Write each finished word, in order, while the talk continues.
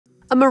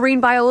A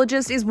marine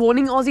biologist is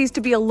warning Aussies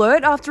to be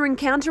alert after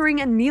encountering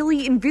a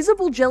nearly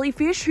invisible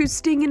jellyfish whose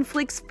sting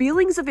inflicts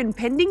feelings of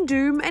impending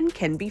doom and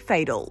can be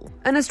fatal.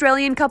 An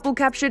Australian couple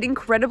captured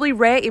incredibly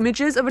rare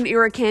images of an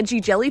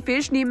Irukandji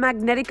jellyfish near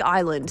Magnetic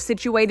Island,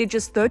 situated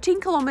just 13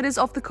 kilometres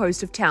off the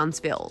coast of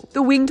Townsville.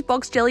 The winged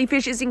box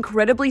jellyfish is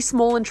incredibly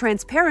small and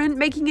transparent,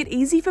 making it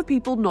easy for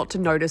people not to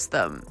notice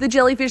them. The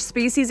jellyfish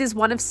species is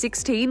one of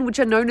 16 which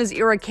are known as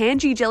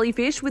Irukandji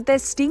jellyfish, with their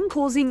sting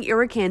causing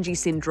Irukandji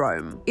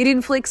syndrome. It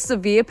inflicts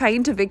severe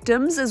pain to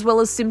victims, as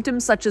well as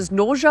symptoms such as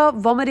nausea,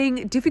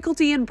 vomiting,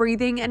 difficulty in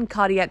breathing, and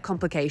cardiac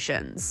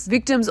complications.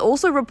 Victims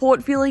also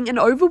report feeling an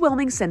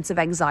overwhelming sense of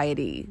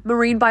anxiety.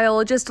 Marine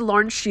biologist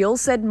Lawrence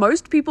Shields said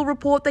most people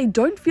report they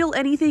don't feel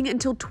anything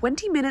until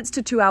 20 minutes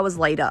to 2 hours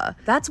later.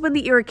 That's when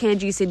the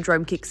Irukandji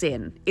syndrome kicks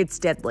in. It's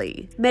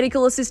deadly.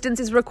 Medical assistance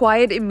is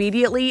required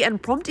immediately,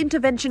 and prompt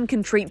intervention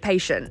can treat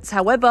patients.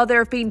 However, there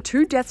have been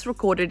 2 deaths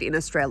recorded in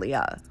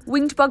Australia.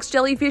 Winged box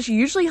jellyfish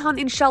usually hunt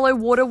in shallow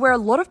water where a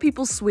lot of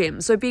people swim,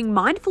 so being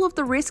mindful of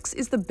the risks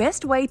is the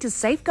best way to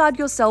safeguard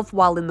yourself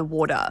while in the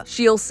water.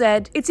 Shields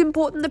said, "It's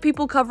important that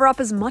people cover up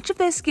as much of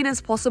their skin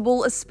as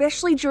possible,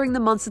 especially during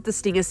the months of the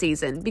stinger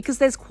season, because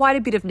there's quite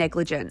a bit of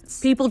negligence.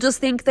 People just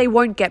think they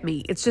won't get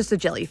me, it's just a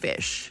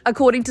jellyfish."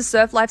 According to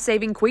Surf Life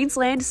Saving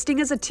Queensland,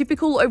 stingers are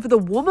typical over the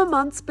warmer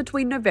months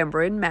between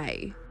November and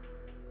May.